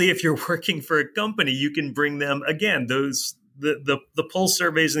 Hopefully, if you're working for a company, you can bring them, again, the pulse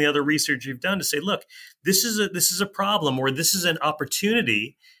surveys and the other research you've done to say, look, this is a problem, or this is an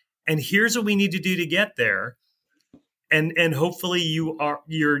opportunity, and here's what we need to do to get there. And hopefully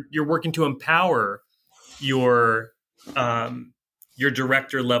you're working to empower your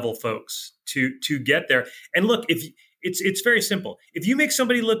director level folks to get there. And look, if it's very simple. If you make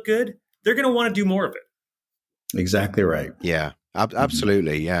somebody look good, they're going to want to do more of it. Exactly right. Yeah.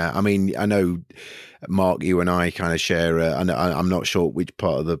 Absolutely, yeah. I mean, I know, Mark, you and I kind of share. I'm not sure which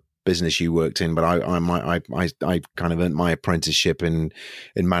part of the business you worked in, but I kind of earned my apprenticeship in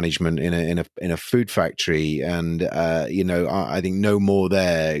management in a food factory, and I think no more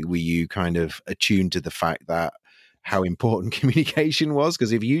there were you kind of attuned to the fact that how important communication was,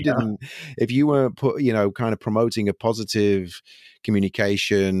 because if you weren't kind of promoting a positive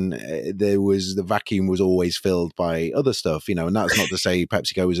communication, the vacuum was always filled by other stuff, and that's not to say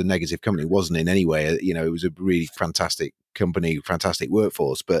PepsiCo was a negative company. It wasn't in any way. It was a really fantastic company, fantastic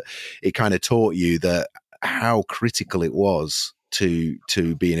workforce, but it kind of taught you that how critical it was to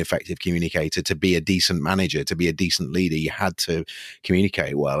be an effective communicator, to be a decent manager, to be a decent leader. You had to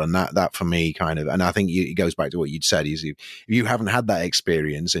communicate well, and that for me kind of, and I think it goes back to what you'd said, is if you haven't had that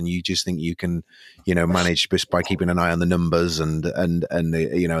experience and you just think you can manage just by keeping an eye on the numbers and the and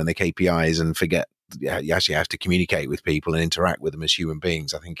the KPIs, and forget you actually have to communicate with people and interact with them as human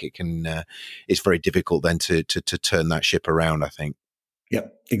beings, I think it can it's very difficult then to turn that ship around, I think.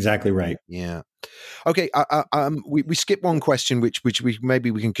 Yep, exactly right. Yeah. Okay. We skipped one question, which we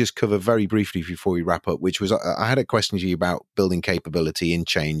maybe we can just cover very briefly before we wrap up. Which was, I had a question to you about building capability in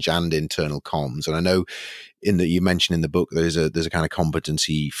change and internal comms, and I know you mentioned in the book there's a kind of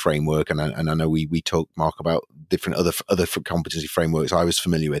competency framework, and I know we talked, Mark, about different other competency frameworks I was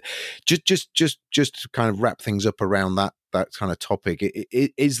familiar with. Just to kind of wrap things up around that kind of topic,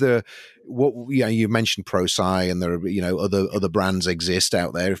 is there what you mentioned ProSci, and there are other brands exist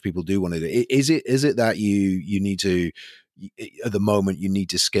out there if people do want to do it. Is it that you need to, at the moment, you need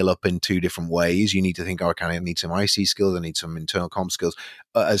to skill up in two different ways? You need to think, okay, I need some IC skills, I need some internal comm skills,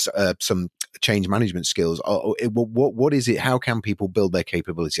 as some change management skills. What is it? How can people build their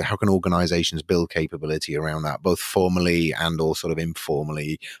capability? How can organizations build capability around that, both formally and or sort of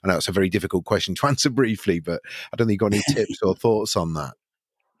informally? I know it's a very difficult question to answer briefly, but I don't think you've got any tips or thoughts on that.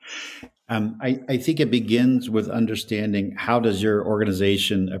 I think it begins with understanding, how does your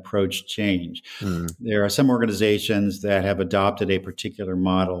organization approach change? There are some organizations that have adopted a particular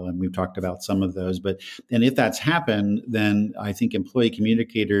model, and we've talked about some of those. And if that's happened, then I think employee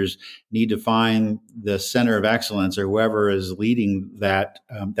communicators need to find the center of excellence, or whoever is leading that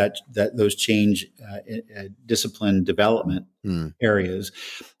those change discipline development areas,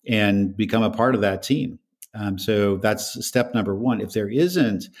 and become a part of that team. So that's step number one. If there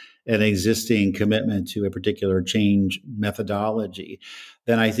isn't an existing commitment to a particular change methodology,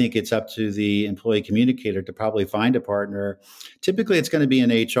 then I think it's up to the employee communicator to probably find a partner. Typically, it's going to be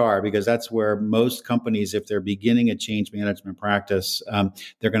in HR, because that's where most companies, if they're beginning a change management practice,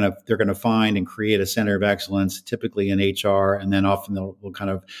 they're going to find and create a center of excellence, typically in HR, and then often they'll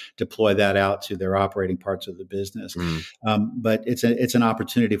kind of deploy that out to their operating parts of the business. But it's an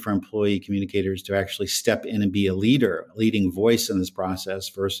opportunity for employee communicators to actually step in and be a leading voice in this process,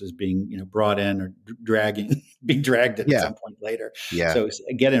 versus is being brought in or being dragged in at Yeah. some point later. Yeah. So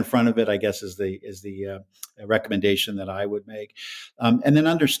get in front of it, I guess, is the recommendation that I would make, and then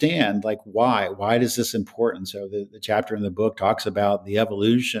understand like why is this important. So the chapter in the book talks about the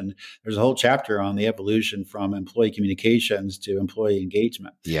evolution. There's a whole chapter on the evolution from employee communications to employee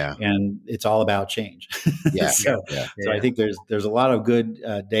engagement. Yeah. And it's all about change. Yeah. So I think there's a lot of good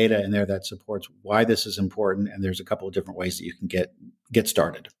data in there that supports why this is important, and there's a couple of different ways that you can get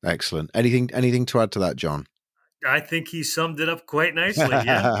started. Excellent. Anything to add to that, John? I think he summed it up quite nicely.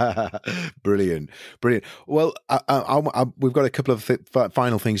 Yeah. Brilliant. Well, we've got a couple of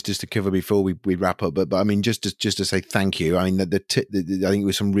final things just to cover before we wrap up. But I mean, just to say thank you. I mean, I think it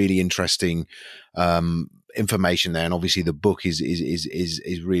was some really interesting information there, and obviously the book is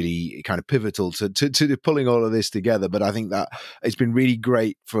really kind of pivotal to pulling all of this together. But I think that it's been really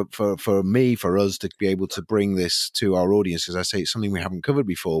great for me, for us to be able to bring this to our audience, because I say it's something we haven't covered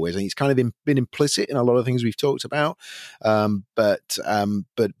before. I think it's kind of been implicit in a lot of things we've talked about, but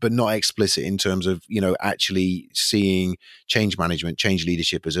not explicit in terms of actually seeing change management, change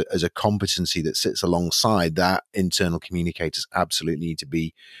leadership as a competency that sits alongside that internal communicators absolutely need to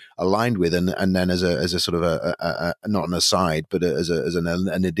be aligned with, and then as a sort of a not an aside, but as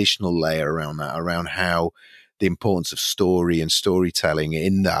an additional layer around that, around how the importance of story and storytelling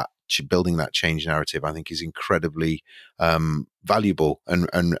in that building that change narrative, I think is incredibly valuable and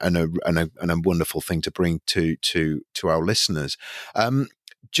a wonderful thing to bring to our listeners.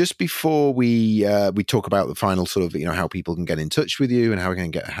 Just before we talk about the final sort of how people can get in touch with you and how we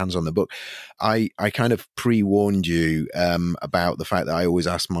can get hands on the book, I kind of pre-warned you about the fact that I always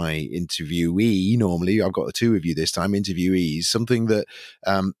ask my interviewee, normally I've got the two of you this time, interviewees, something that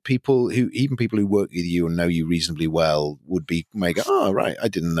people who work with you and know you reasonably well may go, oh right, I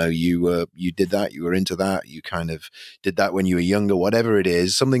didn't know you did that, you were into that, you kind of did that when you were younger, whatever it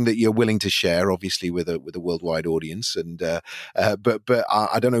is, something that you're willing to share, obviously with a worldwide audience, and but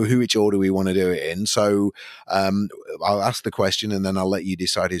I don't know which order we want to do it in. So I'll ask the question and then I'll let you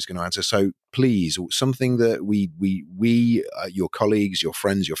decide who's going to answer. So please, something that we your colleagues, your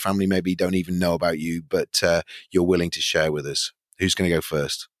friends, your family maybe don't even know about you, but you're willing to share with us. Who's going to go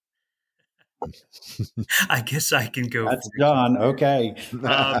first? I guess I can go. That's John. Okay.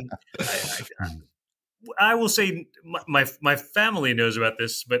 I will say my family knows about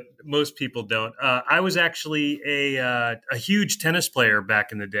this, but most people don't. I was actually a huge tennis player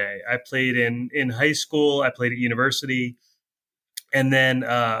back in the day. I played in high school. I played at university, and then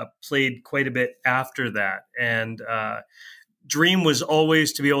played quite a bit after that. And dream was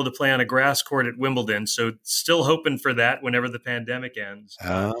always to be able to play on a grass court at Wimbledon. So still hoping for that whenever the pandemic ends.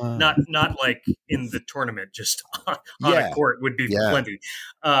 Not like in the tournament, just on a court would be plenty.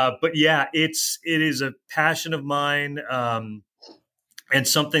 But yeah, it is a passion of mine, and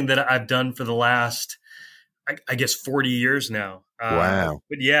something that I've done for the last, I guess, 40 years now. Wow.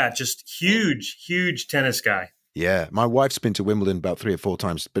 But yeah, just huge tennis guy. Yeah, my wife's been to Wimbledon about 3 or 4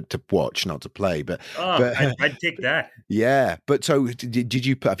 times, but to watch, not to play. But I'd take that. Yeah, but so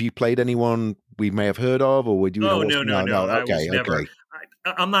have you played anyone we may have heard of, or would you? Oh no. Okay, okay.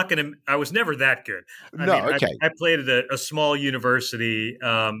 I was never that good. I played at a small university,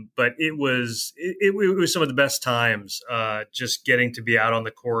 but it was some of the best times. Just getting to be out on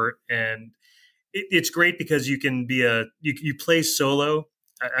the court, and it's great because you can be you play solo.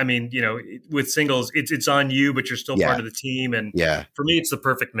 I mean, with singles, it's on you, but you're still part of the team. And for me, it's the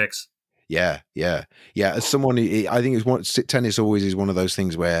perfect mix. Yeah. As someone, I think tennis always is one of those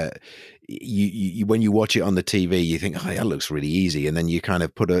things where you when you watch it on the TV, you think, oh, that looks really easy, and then you kind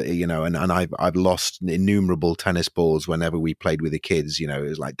of put and I've lost innumerable tennis balls whenever we played with the kids. It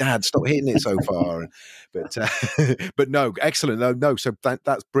was like, Dad, stop hitting it so far. But no, excellent. No. So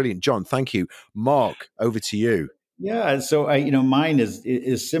that's brilliant, John. Thank you, Mark. Over to you. Yeah, so mine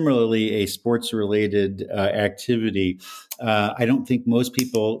is similarly a sports related activity. I don't think most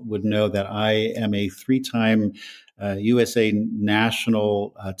people would know that I am a 3-time USA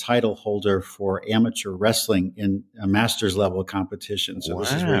national title holder for amateur wrestling in a master's level competition. So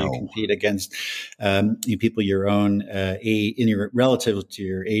this is where you compete against people your own relative to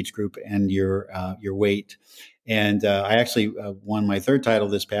your age group and your weight. And I actually won my 3rd title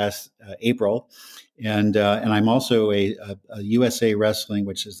this past April. And I'm also a USA Wrestling,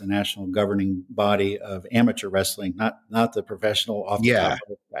 which is the national governing body of amateur wrestling, not the professional off the top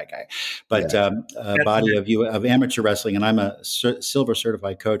of that guy, but a body of amateur wrestling. And I'm a silver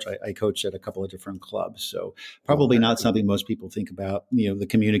certified coach. I coach at a couple of different clubs, so probably not something most people think about. The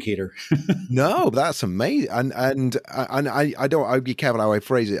communicator. No, that's amazing. And I don't. I'd be careful how I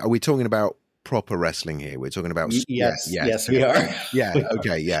phrase it. Are we talking about proper wrestling here. We're talking about Yes, we are. Yeah. We are.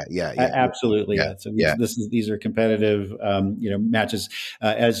 Okay. Yeah. Absolutely. Yeah. Yeah. So Yeah. these are competitive, matches,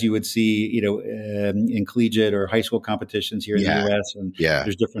 as you would see, in collegiate or high school competitions here in the U.S. And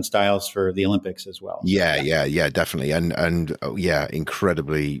there's different styles for the Olympics as well. Yeah, definitely, and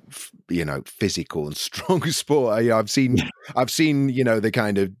incredibly, physical and strong sport. I've seen, the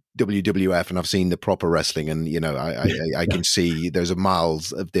kind of WWF, and I've seen the proper wrestling, and I can see there's a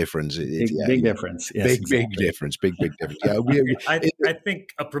miles of difference. Big difference. Yes, big difference. Big difference. Yeah, I think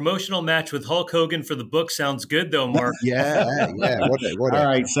a promotional match with Hulk Hogan for the book sounds good, though, Mark. Yeah. All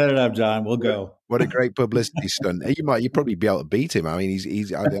right, set it up, John. We'll go. What a great publicity stunt! You'd probably be able to beat him. I mean,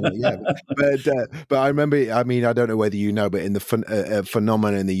 he's I don't know, yeah. But I remember. I mean, I don't know whether you know, but in the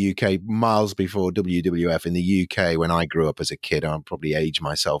phenomenon in the UK, miles before WWF in the UK, when I grew up as a kid, I'll probably age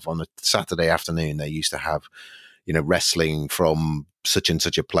myself. On a Saturday afternoon, they used to have, wrestling from such and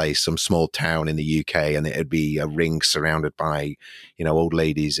such a place, some small town in the UK, and it'd be a ring surrounded by, old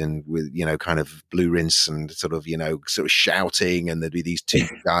ladies and with, kind of blue rinse and sort of shouting, and there'd be these two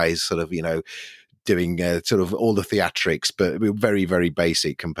guys sort of, doing sort of all the theatrics, but very, very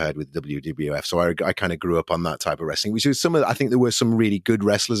basic compared with WWF. So I kind of grew up on that type of wrestling, which was I think there were some really good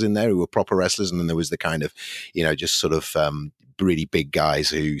wrestlers in there who were proper wrestlers. And then there was the kind of, just sort of really big guys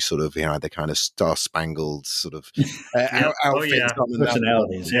who sort of, had the kind of star-spangled sort of outfits.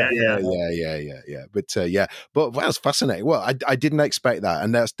 Personalities. Yeah. But that was fascinating. Well, I didn't expect that.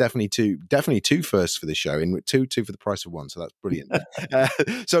 And that's definitely two firsts for the show, and two for the price of one. So that's brilliant.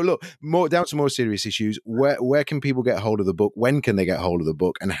 So look, down to more serious issues. Where can people get hold of the book? When can they get hold of the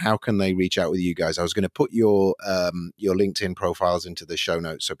book? And how can they reach out with you guys? I was going to put your LinkedIn profiles into the show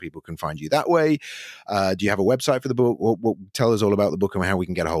notes so people can find you that way. Do you have a website for the book? Tell us all about the book and how we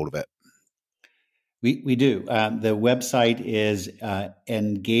can get a hold of it. We do. The website is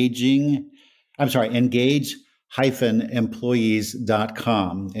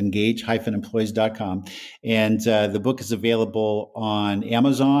engage-employees.com, engage-employees.com. And the book is available on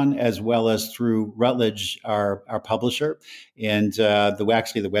Amazon as well as through Routledge, our publisher. And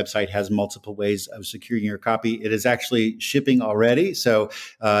the website has multiple ways of securing your copy. It is actually shipping already. So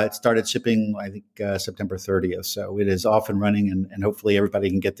it started shipping, I think, September 30th. So it is off and running, and hopefully everybody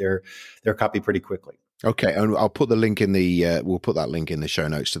can get their copy pretty quickly. Okay, and I'll put the link in we'll put that link in the show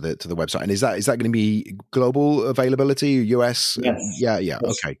notes to the website. And is that going to be global availability, US? Yes. Yeah. Yes.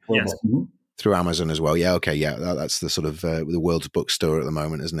 Okay. Yes. Mm-hmm. Through Amazon as well. Yeah. Okay. Yeah. That's the sort of the world's bookstore at the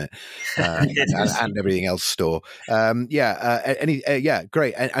moment, isn't it? And everything else store.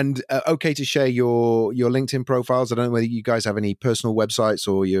 Great. And okay to share your LinkedIn profiles. I don't know whether you guys have any personal websites,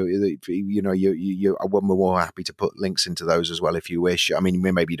 or we're more happy to put links into those as well if you wish. I mean,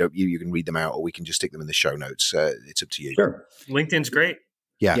 maybe you can read them out, or we can just stick them in the show notes. It's up to you. Sure. LinkedIn's great.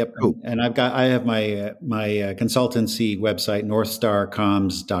 Yeah. Yep. Cool. And I have my consultancy website,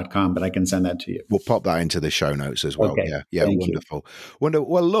 northstarcoms.com, but I can send that to you. We'll pop that into the show notes as well. Okay. Yeah. Wonderful.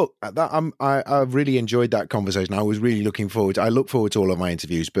 Well, look, I've really enjoyed that conversation. I was really looking forward. I look forward to all of my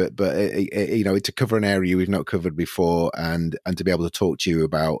interviews, but to cover an area we've not covered before, and to be able to talk to you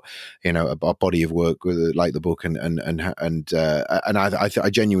about a body of work like the book, and I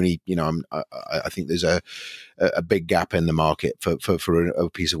genuinely, I think there's a big gap in the market for a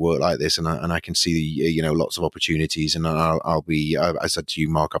piece of work like this, and I can see lots of opportunities, and I'll be I said to you,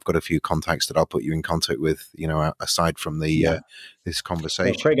 Mark, I've got a few contacts that I'll put you in contact with, aside from this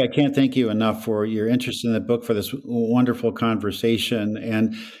conversation. Well, Craig, I can't thank you enough for your interest in the book, for this wonderful conversation,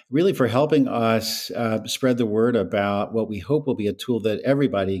 and really for helping us spread the word about what we hope will be a tool that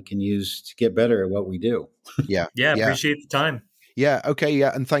everybody can use to get better at what we do. Yeah. Appreciate the time. Yeah. Okay.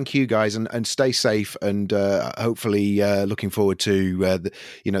 Yeah. And thank you guys, and stay safe, and hopefully looking forward to the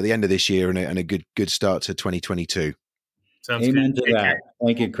end of this year and a good start to 2022. Sounds Amen good. to that.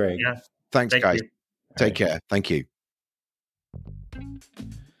 Thank you, Craig. Yeah. Thanks, guys. You. Take care. Thank you.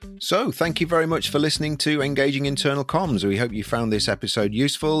 So, thank you very much for listening to Engaging Internal Comms. We hope you found this episode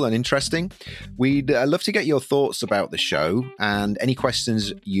useful and interesting. We'd love to get your thoughts about the show, and any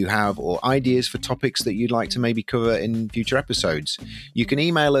questions you have or ideas for topics that you'd like to maybe cover in future episodes. You can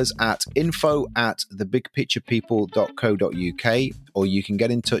email us at info@thebigpicturepeople.co.uk, or you can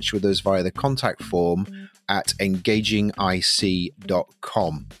get in touch with us via the contact form at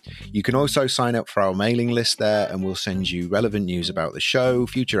engagingic.com. You can also sign up for our mailing list there, and we'll send you relevant news about the show,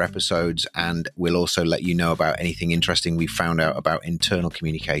 future episodes, and we'll also let you know about anything interesting we found out about internal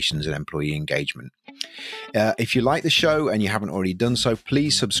communications and employee engagement. If you like the show and you haven't already done so,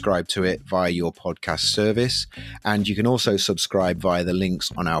 please subscribe to it via your podcast service. And you can also subscribe via the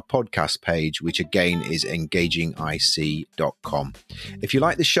links on our podcast page, which again is engagingic.com. If you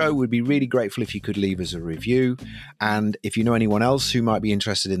like the show, we'd be really grateful if you could leave us a review. And if you know anyone else who might be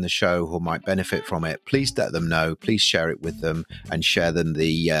interested in the show or might benefit from it, please let them know. Please share it with them and share them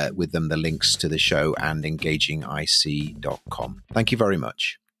with them the links to the show and engagingic.com. Thank you very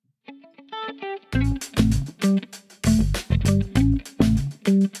much.